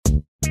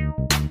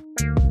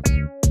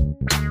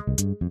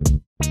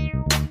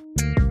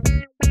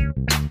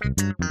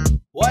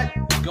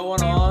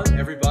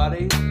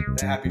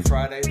happy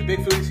Friday. The Big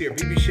Foodies here,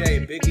 BB Shea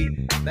and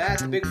Biggie. Matt,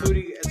 the Big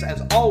Foodie,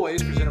 as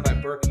always, presented by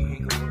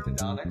Berky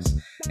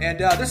Orthodontics. And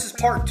this is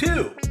part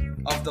 2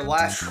 of the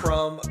Last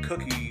Crumb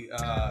cookie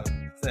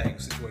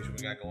situation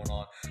we got going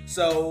on.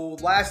 So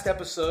last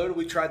episode,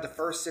 we tried the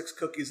first 6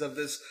 cookies of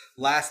this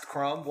Last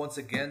Crumb. Once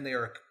again, they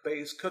are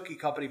a cookie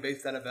company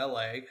based out of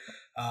LA.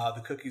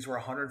 The cookies were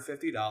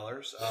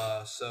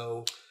 $150.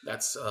 So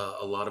that's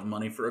a lot of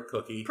money for a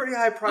cookie. Pretty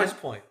high price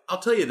point. I'll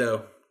tell you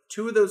though,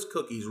 2 of those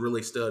cookies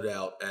really stood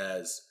out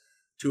as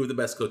 2 of the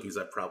best cookies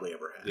I've probably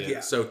ever had. Yeah.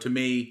 So to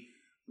me,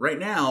 right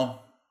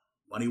now,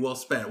 money well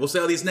spent. We'll see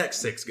how these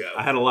next 6 go.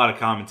 I had a lot of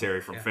commentary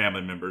from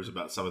family members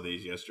about some of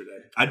these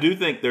yesterday. I do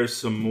think there's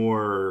some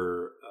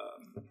more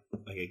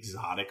like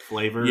exotic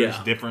flavors,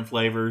 different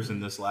flavors in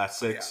this last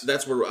 6. Yeah.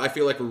 That's where I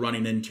feel like we're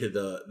running into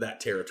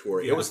that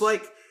territory. Yes.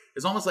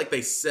 It's almost like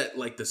they set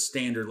like the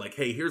standard, like,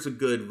 hey, here's a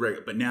good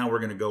but now we're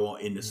going to go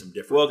into some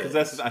different. Well,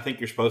 because I think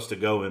you're supposed to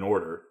go in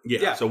order.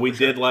 Yeah. So we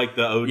did like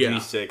the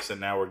OG 6,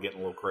 and now we're getting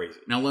a little crazy.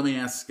 Now let me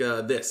ask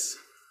this: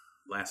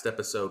 last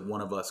episode,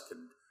 one of us could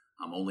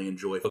only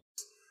enjoy.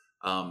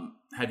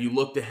 Have you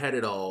looked ahead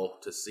at all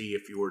to see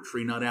if your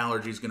tree nut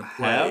allergy is going to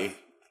play?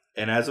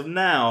 And as of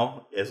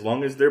now, as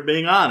long as they're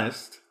being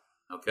honest,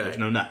 there's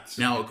no nuts.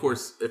 Now, of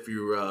course, if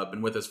you've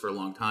been with us for a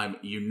long time,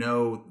 you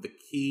know the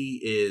key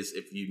is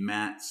if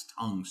Matt's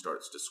tongue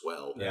starts to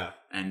swell,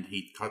 and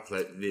he talks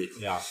like this,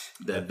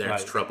 then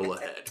there's trouble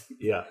ahead.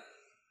 Yeah.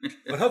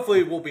 But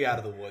hopefully we'll be out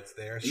of the woods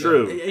there. So,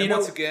 true. And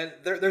once again,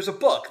 there's a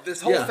book.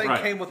 This whole thing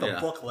came with a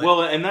booklet.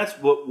 Well, and that's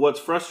what's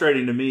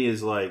frustrating to me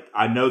is like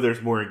I know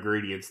there's more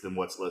ingredients than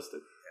what's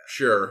listed.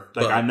 Sure.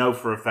 Like I know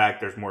for a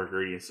fact there's more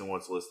ingredients than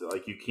what's listed.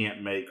 Like you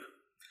can't make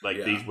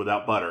these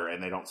without butter,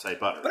 and they don't say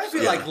butter. But I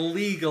feel like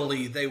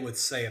legally they would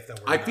say if there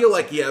were. I feel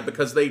like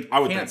because they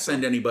can't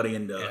send anybody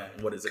into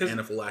what is it,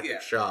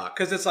 anaphylactic shock.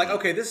 Because it's like,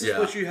 okay, this is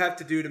what you have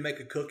to do to make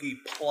a cookie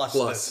plus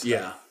this stuff.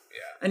 Yeah.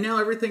 And now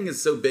everything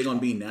is so big on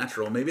being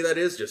natural. Maybe that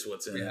is just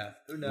what's in it.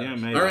 Who knows? Yeah,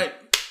 maybe. All right,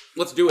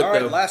 let's do it. All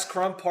right, Last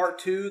Crumb Part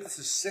 2. This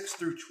is 6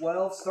 through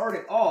 12.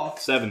 Starting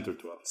off 7 through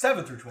 12.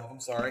 7 through 12. I'm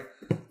sorry.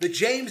 The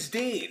James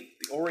Dean,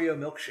 the Oreo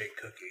milkshake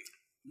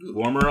cookie.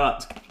 Warm her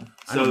up.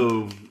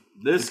 So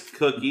this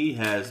cookie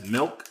has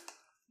milk,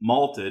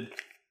 malted,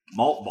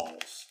 malt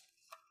balls.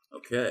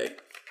 Okay.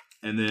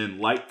 And then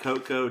light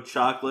cocoa,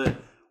 chocolate,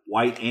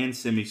 white and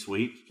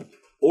semi-sweet,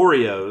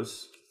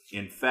 Oreos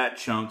in fat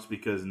chunks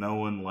because no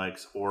one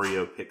likes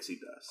Oreo pixie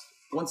dust.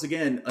 Once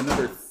again,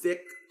 another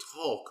thick,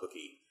 tall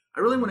cookie.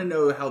 I really want to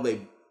know how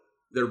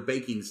their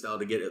baking style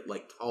to get it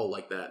like tall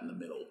like that in the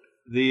middle.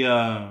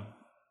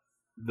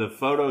 The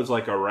photos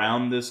like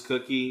around this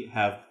cookie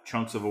have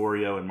chunks of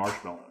Oreo and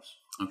marshmallows.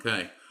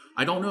 Okay.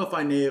 I don't know if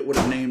I would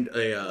have named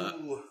a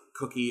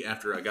cookie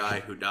after a guy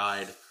who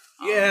died.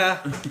 Yeah.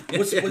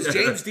 Was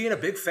James Dean a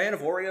big fan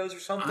of Oreos or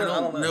something? I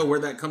don't know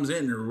where that comes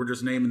in, or we're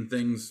just naming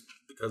things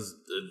because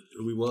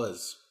who he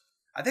was.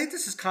 I think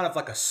this is kind of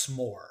like a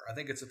s'more. I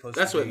think it's supposed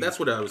to be. That's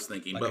what I was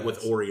thinking, but with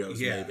Oreos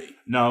maybe.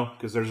 No,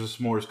 because there's a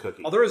s'mores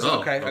cookie. Oh, there is?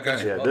 Okay. I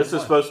got you. Yeah, this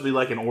is supposed to be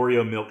like an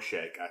Oreo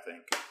milkshake, I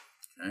think.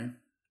 Okay.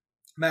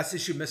 Matt,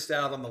 since you missed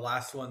out on the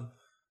last one,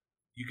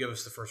 you give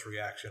us the first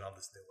reaction on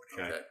this new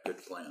one. Okay, good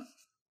plan.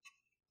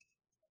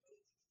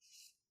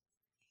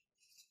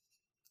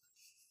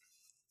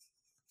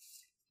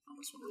 Oh,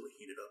 this one really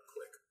heated up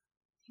quick.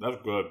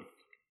 That's good.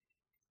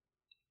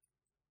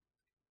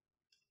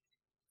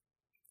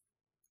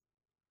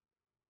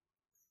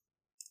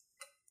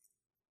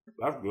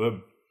 That's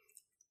good.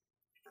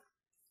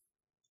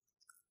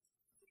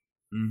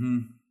 Mm-hmm.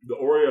 The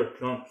Oreo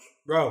chunks.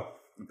 Bro.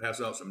 I'll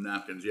pass out some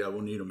napkins. Yeah,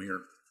 we'll need them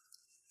here.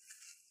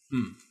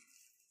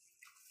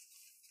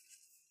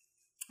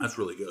 That's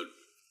really good.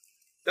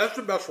 That's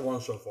the best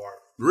one so far.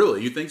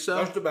 Really? You think so?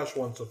 That's the best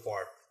one so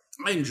far.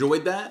 I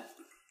enjoyed that.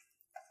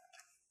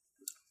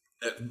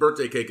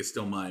 Birthday cake is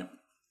still mine.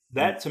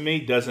 That to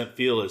me doesn't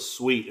feel as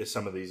sweet as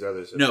some of these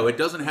others. No, it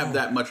doesn't have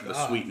that much of a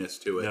sweetness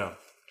to it. No.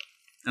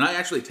 And I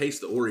actually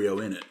taste the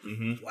Oreo in it.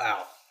 Mm-hmm.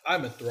 Wow.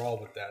 I'm enthralled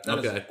with that.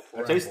 That is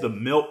I taste the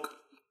milk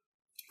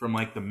from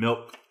like the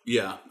milk.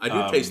 Yeah, I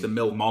do taste the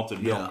milk.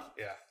 Malted milk.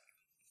 Yeah.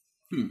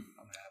 I'm going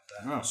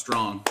to have that.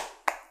 Strong.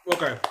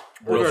 Okay.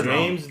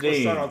 James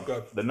Dean.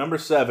 The number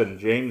 7,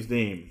 James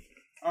Dean.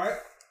 All right.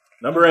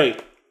 Number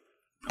 8.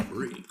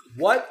 Number 8.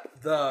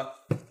 What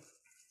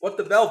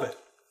the velvet?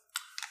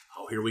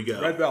 Oh, here we go.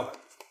 Red velvet.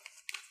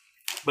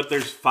 But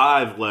there's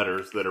 5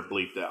 letters that are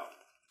bleeped out.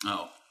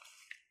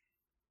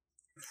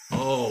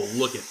 Oh,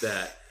 look at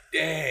that.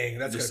 Dang,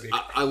 that's going to be...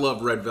 I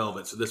love red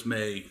velvet, so this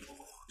may...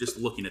 Just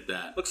looking at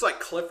that. Looks like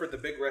Clifford the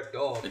Big Red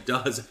Dog. It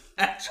does,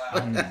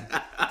 actually.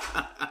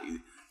 Wow.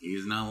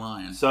 He's not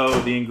lying.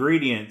 So the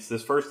ingredients,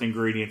 this first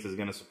ingredient is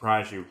going to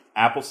surprise you.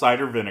 Apple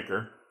cider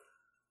vinegar.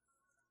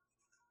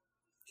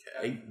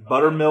 Okay.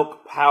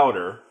 Buttermilk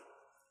powder.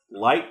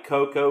 Light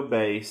cocoa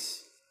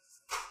base.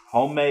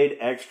 Homemade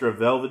extra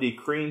velvety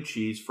cream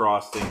cheese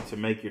frosting to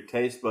make your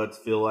taste buds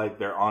feel like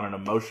they're on an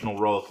emotional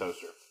roller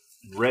coaster.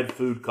 Red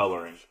food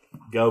coloring.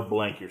 Go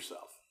blank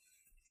yourself.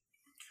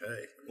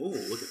 Okay. Oh,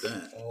 look at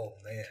that. Oh,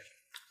 man.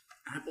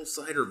 Apple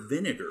cider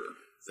vinegar.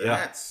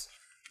 Is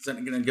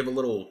that going to give a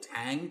little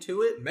tang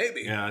to it?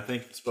 Maybe. Yeah, I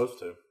think it's supposed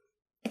to.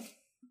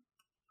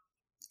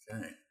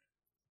 Okay.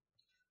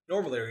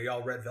 Normally, are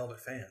y'all Red Velvet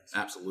fans?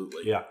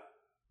 Absolutely. Yeah.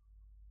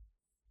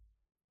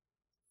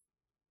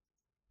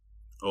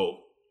 Oh.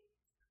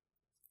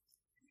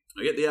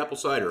 I get the apple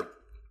cider.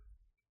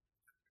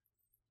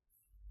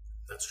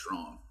 That's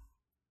strong.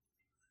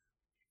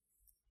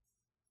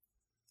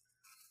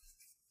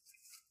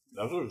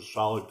 That was a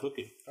solid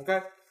cookie.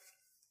 Okay.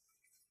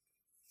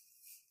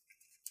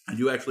 And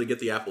you actually get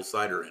the apple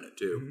cider in it,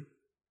 too.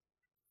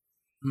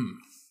 Mm-hmm.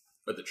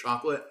 But the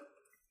chocolate...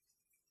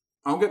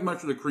 I don't get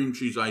much of the cream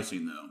cheese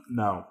icing,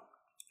 though.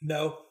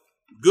 No.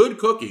 Good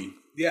cookie.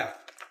 Yeah.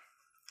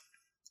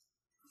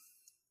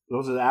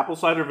 Those are the apple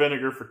cider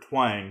vinegar for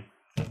twang,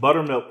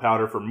 buttermilk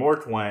powder for more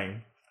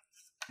twang,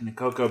 and the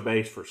cocoa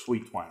base for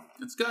sweet twang.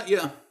 It's got,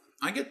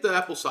 I get the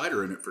apple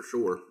cider in it for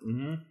sure.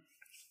 Mm-hmm.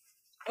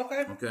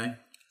 Okay.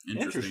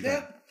 Interesting.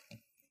 Yeah.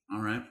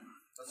 All right.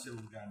 Let's see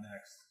what we got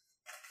next.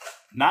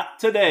 Not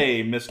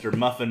today, Mr.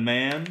 Muffin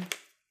Man.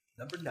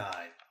 Number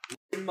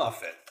 9.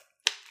 Muffin.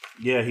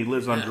 Yeah, he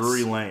lives on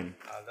Drury Lane.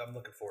 I'm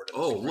looking forward to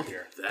this. Oh, one look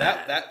here.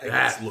 at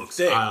That looks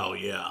thick. Oh,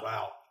 yeah.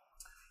 Wow.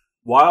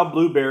 Wild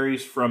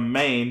blueberries from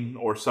Maine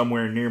or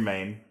somewhere near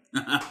Maine.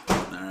 All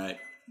right.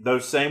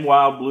 Those same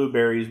wild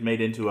blueberries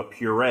made into a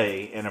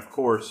puree, and of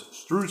course,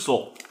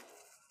 streusel,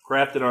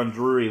 crafted on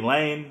Drury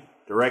Lane,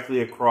 directly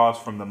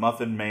across from the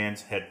Muffin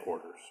Man's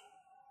headquarters.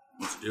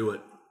 Let's do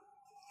it.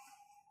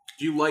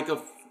 Do you like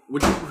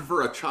would you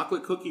prefer a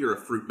chocolate cookie or a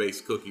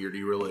fruit-based cookie, or do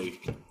you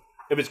really...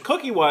 If it's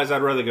cookie-wise,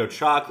 I'd rather go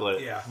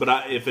chocolate. Yeah.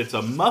 But if it's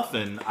a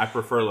muffin, I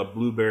prefer a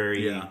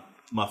blueberry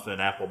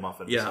muffin, apple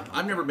muffin. Yeah,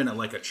 I've never been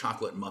a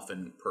chocolate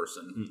muffin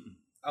person. Mm-mm.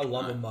 I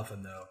love a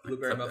muffin, though.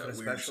 Blueberry muffin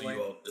especially.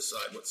 So you all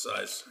decide what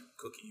size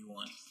cookie you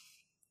want.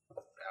 I'll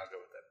go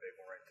with that big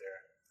one right there.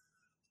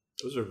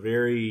 Those are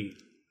very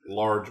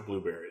large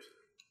blueberries.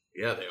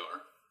 Yeah, they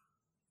are.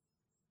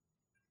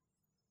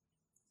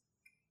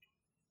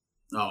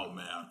 Oh,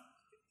 man.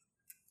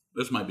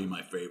 This might be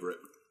my favorite.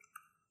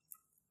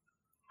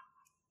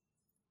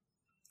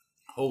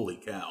 Holy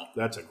cow.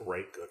 That's a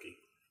great cookie.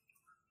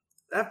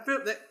 That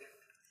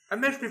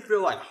makes me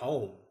feel like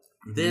home.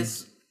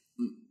 This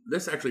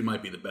actually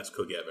might be the best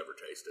cookie I've ever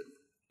tasted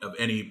of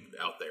any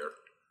out there.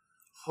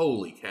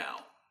 Holy cow.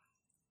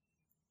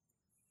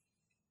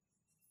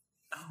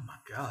 Oh, my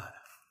God.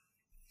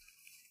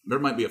 There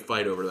might be a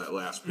fight over that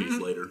last piece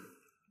later.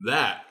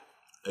 That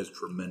is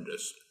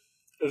tremendous.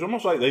 It's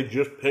almost like they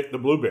just picked the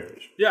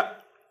blueberries. Yeah.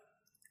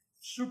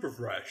 Super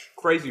fresh.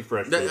 Crazy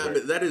fresh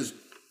blueberries.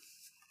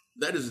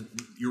 That is,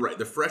 you're right,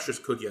 the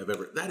freshest cookie I've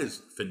ever, that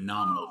is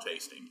phenomenal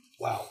tasting.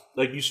 Wow.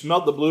 Like you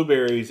smelled the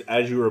blueberries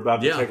as you were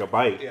about to take a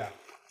bite. Yeah.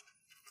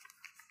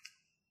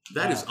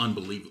 That is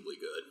unbelievably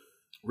good.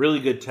 Really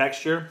good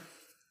texture.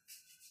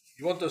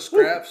 You want those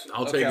scraps?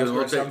 I'll take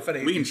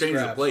it. We can change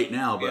the plate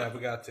now, but. Yeah,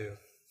 we got to.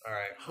 All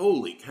right.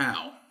 Holy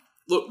cow.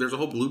 Look, there's a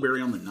whole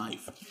blueberry on the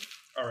knife.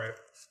 All right.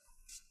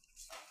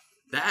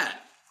 That.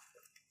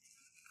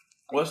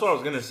 Well, that's what I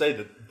was going to say.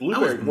 The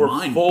blueberries were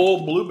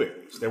full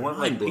blueberries. They weren't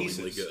like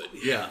pieces. Good.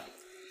 Yeah.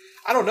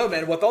 I don't know,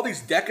 man. With all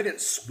these decadent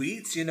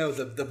sweets,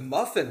 the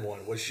muffin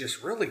one was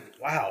just really,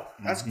 wow.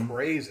 That's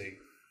crazy.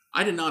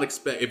 I did not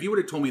expect, if you would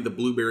have told me the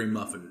blueberry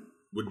muffin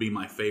would be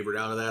my favorite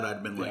out of that,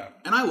 I'd been like,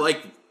 and I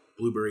like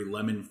blueberry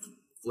lemon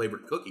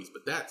flavored cookies,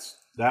 but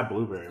that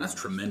blueberry. That's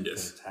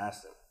tremendous.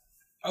 Fantastic.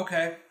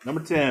 Okay.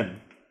 Number 10.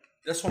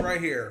 This one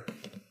right here.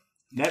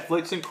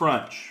 Netflix and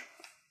Crunch.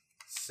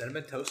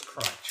 Cinnamon Toast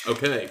Crunch.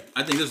 Okay.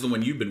 I think this is the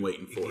one you've been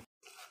waiting for.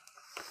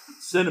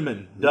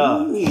 Cinnamon,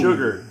 duh. Ooh.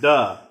 Sugar,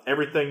 duh.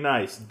 Everything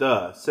nice,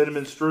 duh.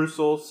 Cinnamon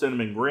streusel,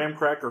 cinnamon graham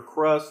cracker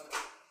crust,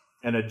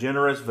 and a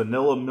generous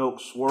vanilla milk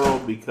swirl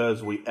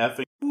because we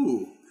effing...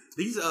 Ooh.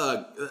 These,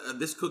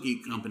 this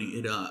cookie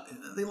company,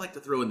 they like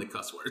to throw in the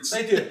cuss words.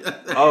 They do.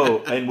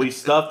 Oh, and we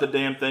stuffed the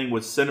damn thing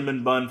with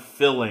cinnamon bun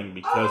filling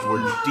because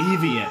we're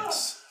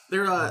deviants. They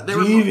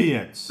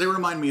deviants. They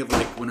remind me of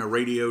like when a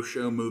radio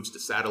show moves to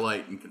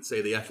satellite and can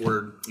say the F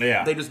word.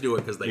 Yeah. They just do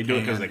it because they can. do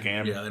it because they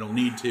can. Yeah, they don't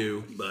need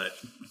to, but...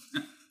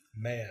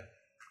 Man.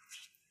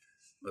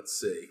 Let's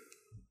see.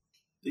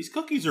 These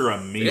cookies are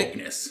a meal.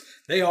 Thickness.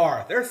 They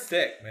are. They're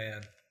thick,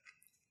 man.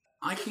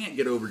 I can't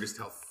get over just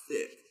how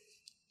thick.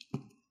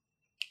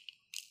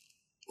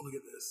 Look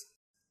at this.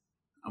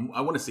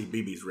 I want to see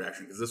BB's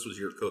reaction because this was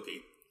your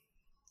cookie.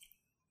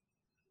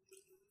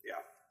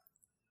 Yeah.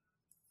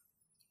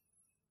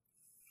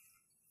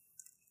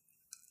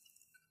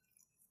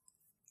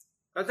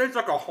 That tastes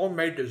like a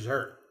homemade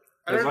dessert.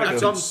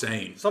 That's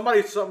insane.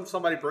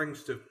 Somebody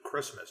brings to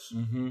Christmas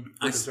for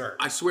dessert.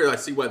 I swear I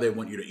see why they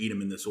want you to eat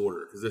them in this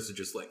order because this is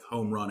just like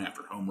home run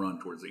after home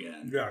run towards the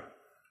end. Yeah.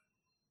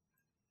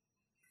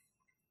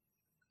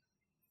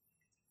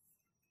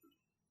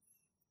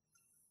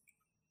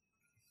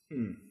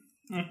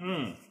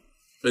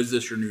 Is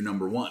this your new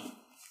number one?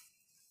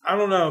 I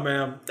don't know,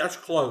 man. That's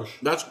close.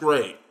 That's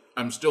great.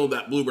 I'm still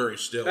that blueberry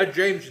still. That's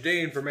James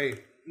Dean for me.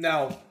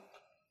 Now.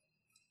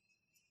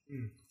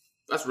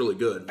 That's really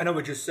good. I know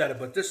we just said it,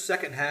 but this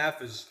second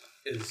half is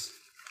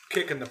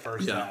kicking the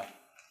first half.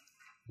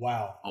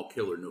 Wow. All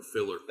killer, no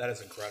filler. That is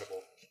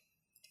incredible.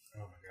 Oh,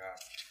 my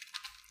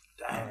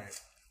God. Dang. All right.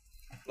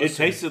 It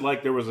tasted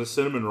like there was a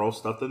cinnamon roll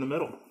stuffed in the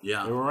middle.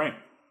 Yeah. They were right.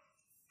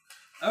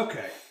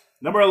 Okay.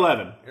 Number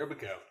 11. Here we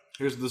go.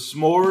 Here's the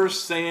S'mores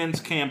Sans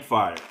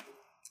Campfire.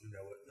 You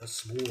know what? The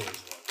s'mores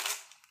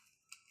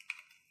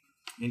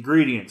one.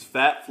 Ingredients: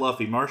 fat,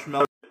 fluffy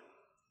marshmallow,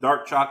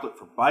 dark chocolate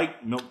for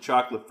bite, milk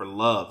chocolate for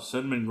love,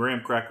 cinnamon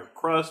graham cracker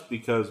crust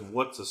because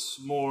what's a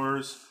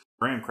s'mores?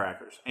 Graham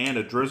crackers, and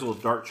a drizzle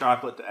of dark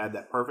chocolate to add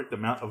that perfect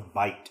amount of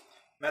bite.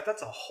 Matt,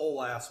 that's a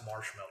whole ass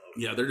marshmallow.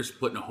 Yeah, they're just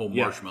putting a whole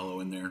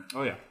marshmallow in there.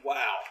 Oh, yeah.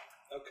 Wow.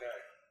 Okay.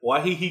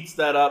 While he heats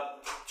that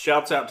up,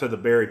 shouts out to the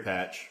berry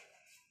patch.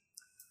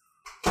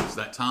 It's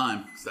that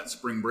time. It's that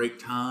spring break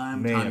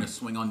time. Man. Time to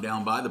swing on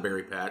down by the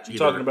berry patch. You're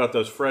talking about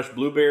those fresh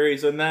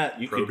blueberries and that?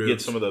 You could Produce.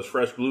 get some of those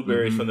fresh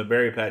blueberries from the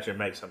berry patch and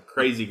make some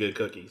crazy good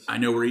cookies. I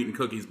know we're eating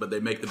cookies, but they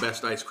make the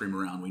best ice cream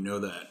around. We know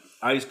that.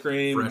 Ice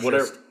cream,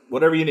 Freshest.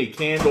 whatever you need.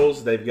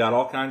 Candles, they've got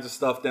all kinds of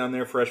stuff down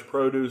there. Fresh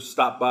produce.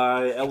 Stop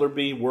by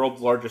Ellerby,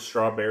 world's largest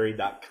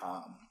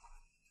strawberry.com.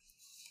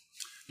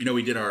 You know,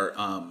 we did our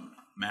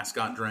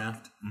mascot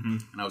draft,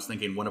 and I was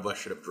thinking one of us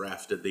should have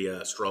drafted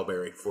the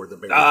strawberry for the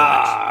berry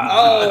patch.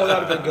 Oh, that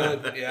would have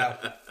been good.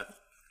 Yeah.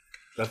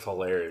 That's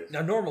hilarious.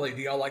 Now, normally,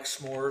 do y'all like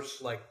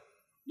s'mores? Like,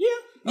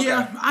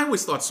 Yeah, I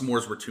always thought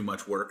s'mores were too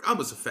much work. I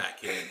was a fat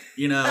kid,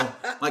 you know?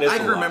 Like, It's I a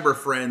can lot. remember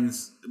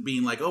friends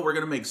being like, oh, we're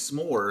going to make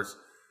s'mores.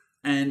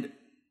 And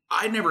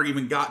I never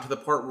even got to the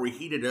part where we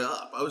heated it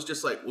up. I was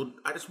just like, well,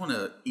 I just want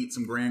to eat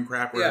some graham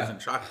crackers and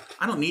chocolate.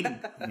 I don't need it.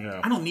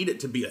 I don't need it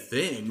to be a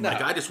thing. No.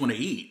 Like, I just want to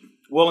eat.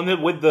 Well, and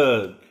then with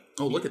the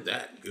Oh, look at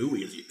that.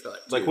 Gooey as you cut.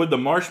 like too. with the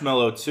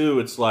marshmallow too,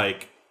 it's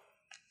like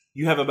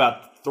you have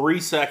about 3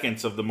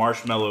 seconds of the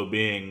marshmallow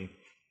being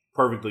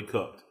perfectly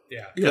cooked.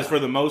 yeah. Because for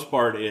the most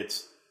part,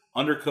 it's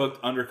undercooked,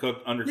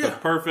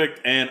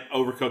 perfect, and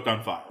overcooked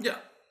on fire. Yeah.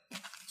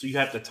 So you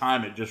have to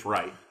time it just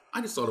right.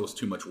 I just thought it was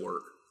too much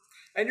work.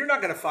 And you're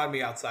not going to find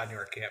me outside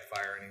near a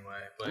campfire anyway.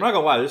 But I'm not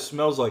gonna lie, this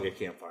smells like a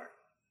campfire.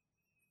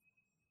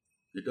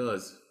 It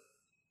does.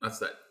 That's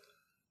that.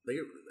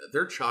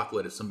 Their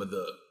chocolate is some of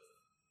the.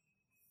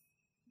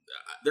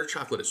 Their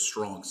chocolate is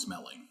strong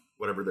smelling,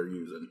 whatever they're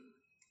using.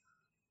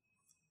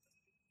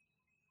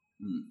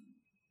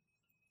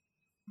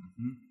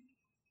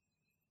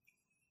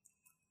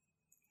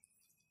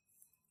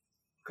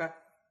 Okay.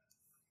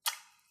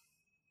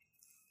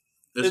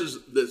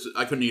 This.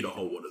 I couldn't eat a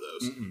whole one of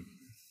those.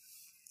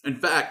 In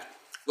fact,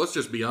 let's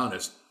just be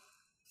honest.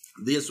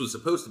 This was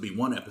supposed to be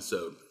one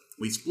episode.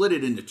 We split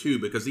it into two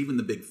because even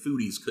the Big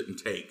Foodies couldn't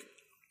take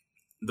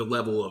the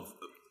level of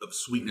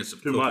sweetness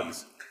of Too cookies.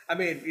 much. I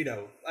mean, you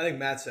know, I think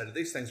Matt said it.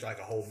 These things are like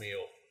a whole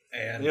meal.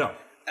 And Yeah.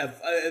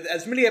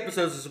 as many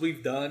episodes as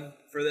we've done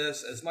for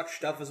this, as much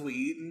stuff as we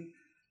eaten,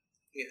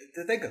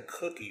 to think a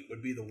cookie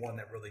would be the one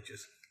that really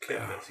just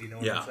killed us. You know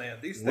what I'm saying?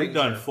 These We've things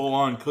done are,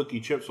 full-on cookie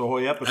Chips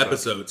Ahoy episodes.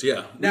 Episodes,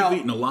 yeah. Now- We've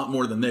eaten a lot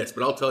more than this,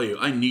 but I'll tell you,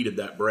 I needed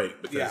that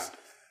break because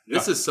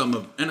this is some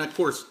of, and of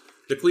course,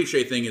 the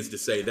cliche thing is to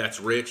say that's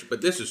rich,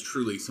 but this is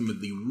truly some of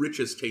the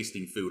richest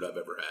tasting food I've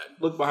ever had.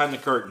 Look behind the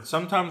curtain.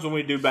 Sometimes when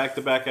we do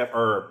back-to-back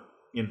or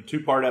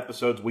two-part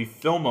episodes, we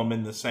film them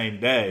in the same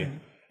day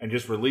and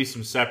just release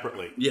them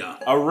separately. Yeah.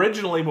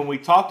 Originally, when we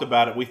talked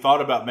about it, we thought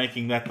about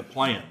making that the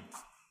plan.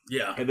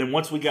 Yeah. And then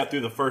once we got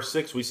through the first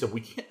 6, we said, we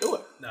can't do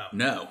it.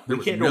 no. There We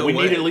was can't do no it. We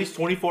way. need at least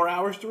 24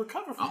 hours to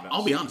recover from this.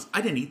 I'll be honest,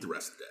 I didn't eat the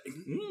rest of the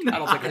day. I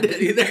don't think I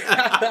did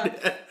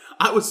either.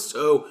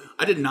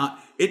 I did not,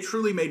 it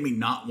truly made me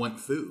not want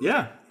food.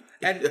 Yeah.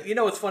 And you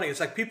know what's funny? It's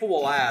like people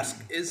will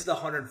ask, is the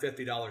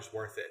 $150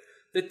 worth it?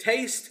 The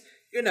taste,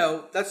 you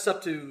know, that's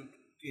up to,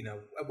 you know,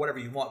 whatever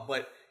you want,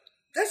 but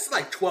that's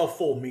like 12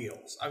 full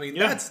meals. I mean,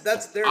 Yeah.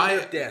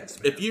 they're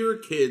dense. Man. If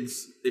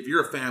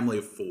you're a family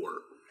of 4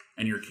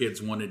 and your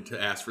kids wanted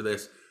to ask for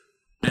this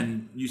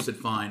and you said,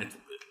 fine, it's a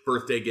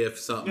birthday gift,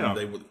 something,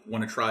 they would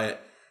want to try it,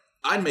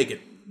 I'd make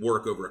it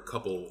work over a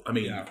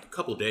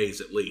couple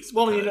days at least.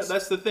 Well, because-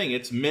 that's the thing.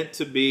 It's meant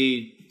to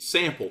be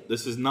sampled.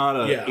 This is not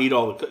a eat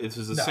all the. This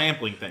is a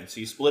sampling thing. So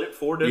you split it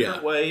 4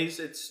 different ways.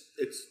 It's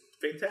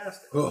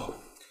fantastic. Oh.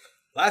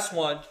 Last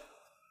one,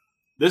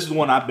 This is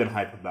one I've been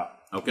hyped about.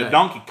 Okay. The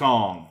Donkey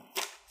Kong.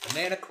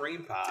 banana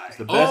cream pie. It's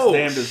the best Oh,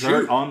 damn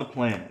dessert shoot. on the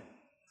planet.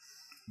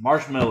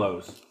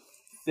 Marshmallows,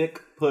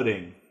 thick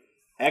pudding,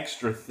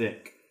 extra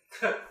thick.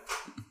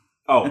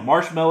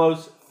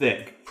 Marshmallows,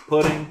 thick.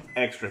 Pudding,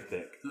 extra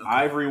thick.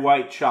 Ivory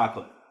white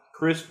chocolate.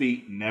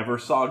 Crispy, never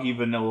soggy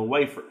vanilla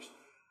wafers.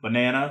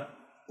 Banana,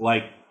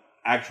 like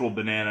actual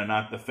banana,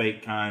 not the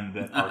fake kind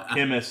that our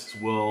chemists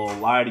will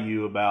lie to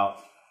you about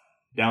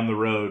down the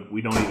road.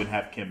 We don't even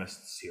have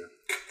chemists here.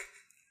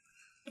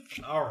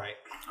 All right.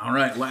 All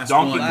right, last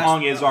Donkey one.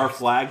 Kong is our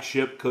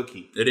flagship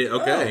cookie. It is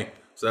okay.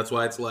 So that's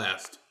why it's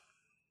last.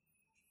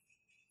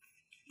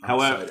 I'm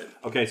However, excited.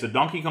 okay, so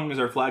Donkey Kong is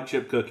our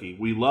flagship cookie.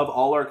 We love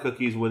all our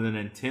cookies with an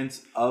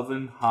intense,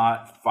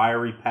 oven-hot,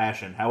 fiery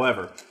passion.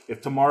 However,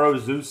 if tomorrow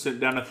Zeus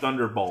sent down a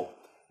thunderbolt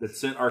that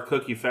sent our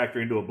cookie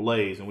factory into a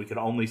blaze, and we could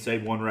only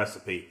save one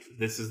recipe.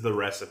 This is the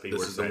recipe.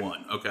 This is the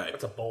one. Okay.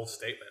 That's a bold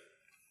statement.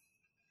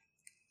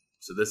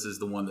 So this is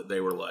the one that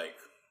they were like,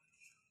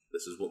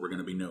 this is what we're going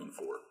to be known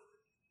for.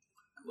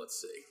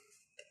 Let's see.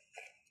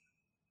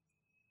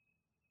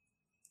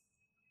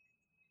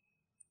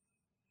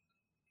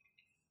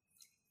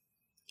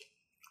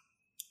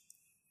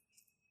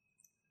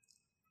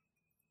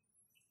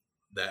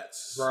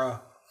 That's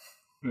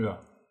Yeah.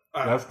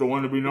 That's the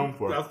one to be known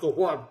for. That's the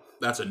one.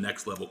 That's a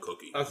next level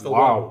cookie. That's the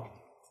one.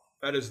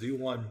 That is the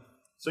one.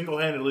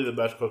 Single-handedly the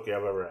best cookie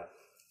I've ever had.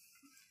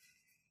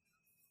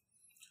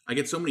 I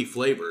get so many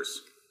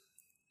flavors.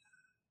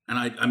 And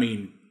I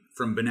mean,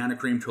 from banana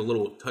cream to a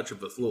little touch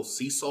of a little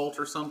sea salt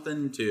or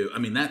something to, I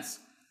mean, that's...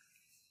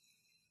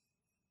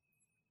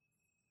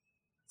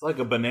 It's like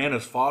a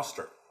Bananas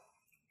Foster.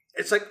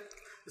 It's like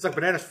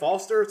Bananas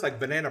Foster. It's like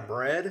banana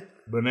bread.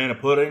 Banana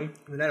pudding.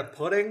 Banana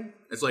pudding.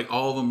 It's like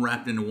all of them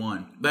wrapped into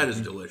one. That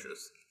is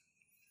delicious.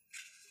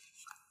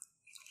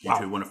 You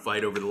two want to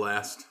fight over the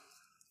last?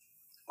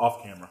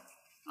 Off camera.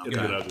 Okay.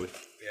 It'll get ugly.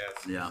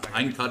 Yeah,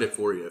 I can cut it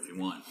for you if you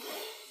want.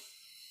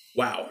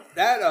 Wow.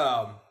 That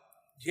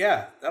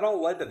that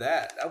all led to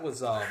that. That was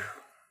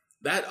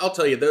that I'll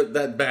tell you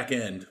that back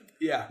end.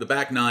 Yeah. The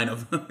back nine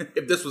of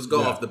if this was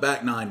golf, the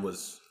back nine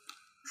was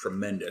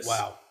tremendous.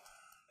 Wow.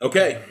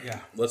 Okay.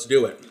 Yeah. Let's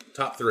do it.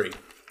 Top 3.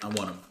 I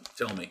want them.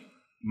 Tell me.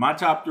 My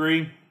top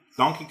 3: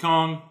 Donkey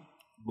Kong,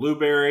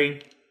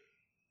 Blueberry,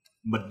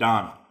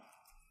 Madonna.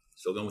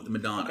 Still going with the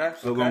Madonna. Okay.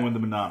 Still going with the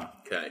Madonna.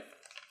 Okay.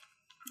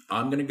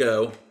 I'm going to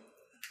go.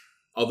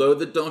 Although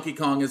the Donkey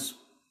Kong is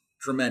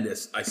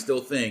tremendous, I still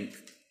think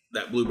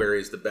that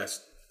Blueberry is the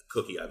best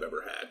cookie I've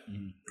ever had.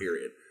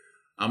 Period.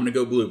 I'm going to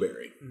go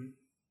Blueberry.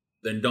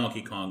 Then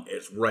Donkey Kong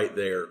is right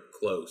there,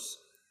 close.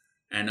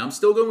 And I'm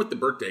still going with the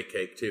birthday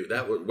cake too.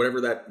 That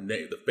whatever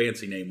the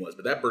fancy name was,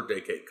 but that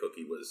birthday cake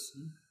cookie was.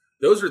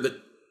 Those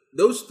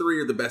 3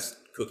 are the best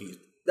cookies.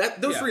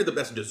 Those 3 are the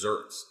best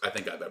desserts I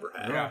think I've ever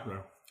had. Yeah.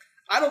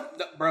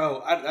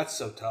 That's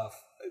so tough.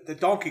 The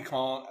Donkey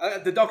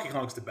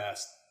Kong's the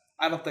best.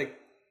 I don't think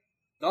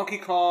Donkey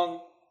Kong,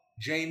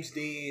 James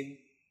Dean,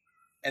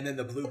 and then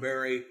the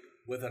Blueberry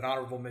with an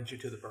honorable mention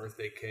to the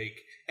birthday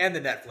cake and the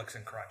Netflix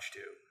and Crunch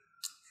too.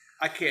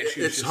 I can't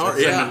choose. It's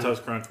hard. Yeah.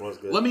 Toast Crunch was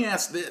good. Let me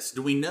ask this: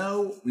 do we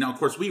know now? Of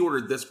course, we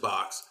ordered this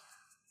box.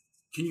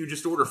 Can you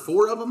just order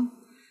 4 of them?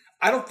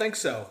 I don't think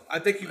so. I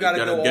think you got to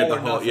go all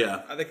or nothing.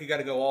 Yeah. I think you got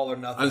to go all or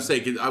nothing. I was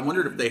saying, I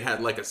wondered if they had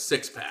like a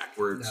 6-pack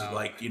where it's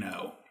like,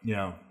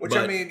 Yeah. Which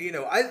I mean,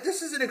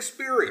 this is an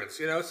experience.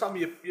 It's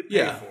something you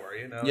pay for.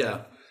 Yeah.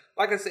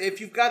 Like I said, if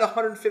you've got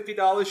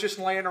 $150 just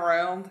laying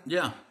around,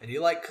 and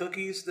you like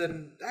cookies,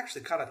 then it's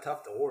actually kind of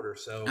tough to order.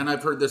 So, and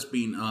I've heard this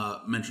being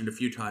mentioned a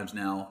few times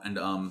now, and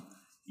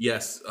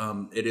yes,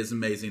 it is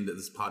amazing that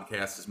this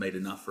podcast has made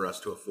enough for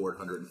us to afford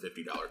 $150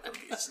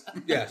 cookies.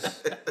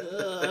 Yes,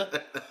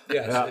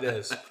 it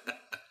is.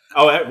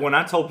 Oh, when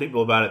I told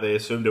people about it, they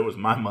assumed it was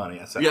my money.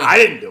 I said, I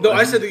didn't do it. No,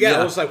 I said,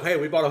 I was like, hey,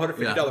 we bought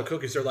 $150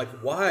 cookies. They're like,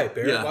 why,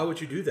 Barrett? Why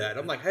would you do that?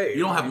 I'm like, hey.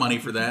 You don't have money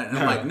for that. And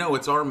I'm like, no,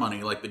 it's our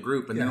money, like the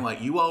group. And they're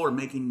like, you all are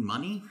making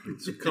money?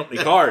 It's a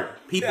company card.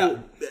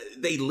 People,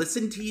 they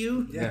listen to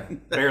you? Yeah,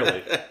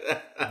 barely.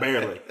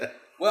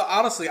 Well,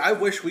 honestly, I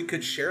wish we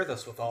could share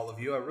this with all of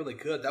you. I really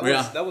could.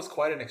 That was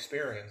quite an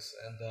experience.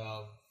 And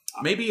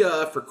maybe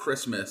for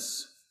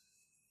Christmas,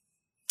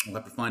 we'll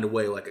have to find a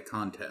way, like a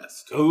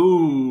contest.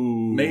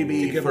 Ooh.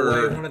 Maybe give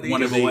for away one of these.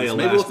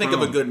 Maybe we'll think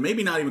of a good,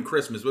 maybe not even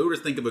Christmas, but we'll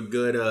just think of a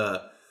good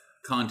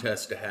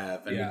contest to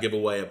have, and we'll give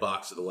away a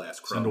box of the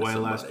Last Crumb. Send away a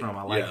Last Crumb.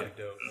 I like it.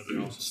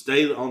 Awesome.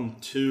 Stay on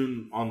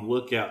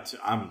lookout.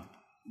 I'm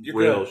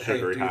real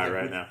sugary high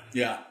right now.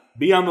 Yeah.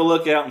 Be on the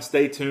lookout and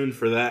stay tuned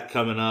for that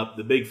coming up.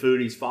 The Big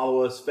Foodies.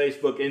 Follow us,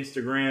 Facebook,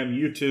 Instagram,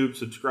 YouTube.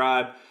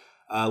 Subscribe.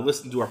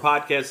 Listen to our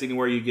podcast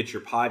anywhere you get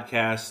your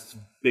podcasts.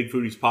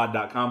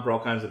 BigFoodiesPod.com for all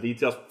kinds of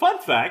details. Fun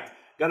fact,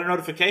 got a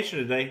notification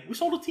today. We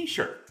sold a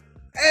t-shirt.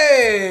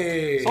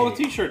 Hey! Sold a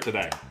t-shirt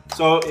today.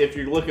 So if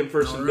you're looking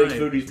for some Big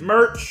Foodies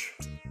merch,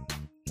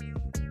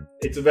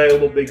 it's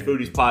available at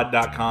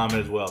BigFoodiesPod.com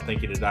as well.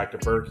 Thank you to Dr.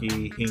 Berky,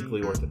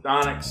 Hinkley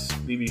Orthodontics,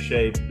 BB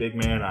Shea, Big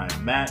Man.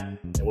 I'm Matt,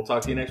 and we'll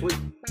talk to you next week.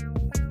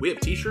 We have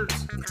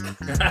t-shirts?